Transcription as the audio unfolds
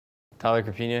Tyler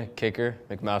Crapigna, kicker,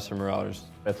 McMaster, Marauders.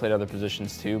 I played other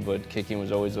positions too, but kicking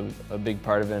was always a big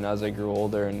part of it. And as I grew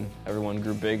older and everyone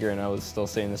grew bigger and I was still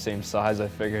staying the same size, I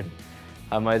figured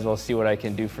I might as well see what I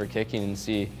can do for kicking and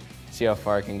see how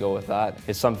far I can go with that.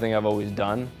 It's something I've always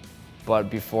done,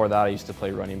 but before that I used to play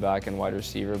running back and wide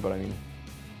receiver, but I mean,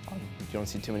 you don't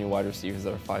see too many wide receivers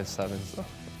that are 5'7", so.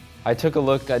 I took a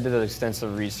look, I did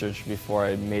extensive research before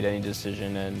I made any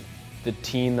decision, and the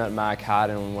team that Mac had,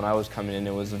 and when I was coming in,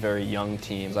 it was a very young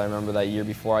team. I remember that year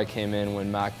before I came in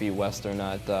when Mac beat Western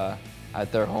at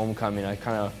their homecoming,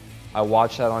 I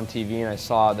watched that on TV and I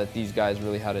saw that these guys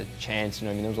really had a chance. You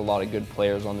know, I mean, there was a lot of good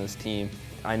players on this team.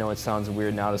 I know it sounds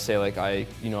weird now to say like I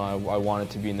wanted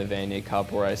to be in the Vanier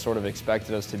Cup, or I sort of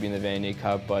expected us to be in the Vanier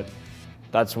Cup, but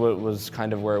that's what was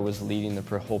kind of where it was leading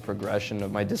the whole progression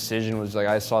of my decision. Was like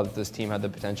I saw that this team had the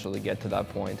potential to get to that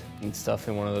point. It's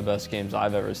definitely one of the best games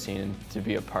I've ever seen, and to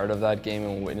be a part of that game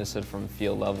and witness it from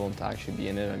field level and to actually be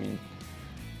in it, I mean,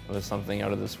 it was something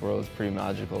out of this world. It's pretty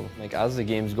magical. Like as the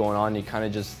game's going on, you kind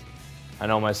of just, I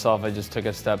know myself, I just took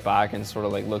a step back and sort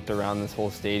of like looked around this whole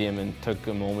stadium and took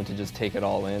a moment to just take it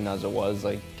all in as it was,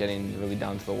 like getting really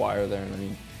down to the wire there. And I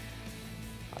mean,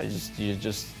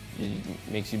 it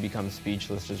makes you become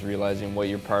speechless just realizing what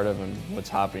you're part of and what's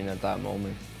happening at that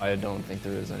moment. I don't think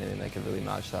there is anything that could really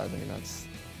match that. I mean, that's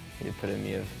the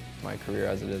epitome of my career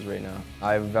as it is right now.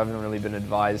 I haven't really been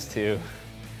advised to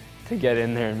get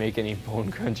in there and make any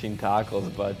bone-crunching tackles,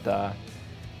 but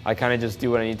I kind of just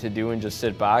do what I need to do and just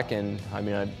sit back. And I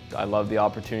mean, I love the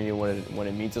opportunity when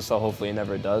it meets us, so hopefully it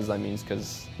never does. That means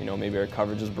because, you know, maybe our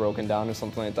coverage is broken down or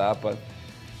something like that, but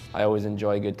I always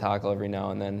enjoy a good tackle every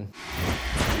now and then.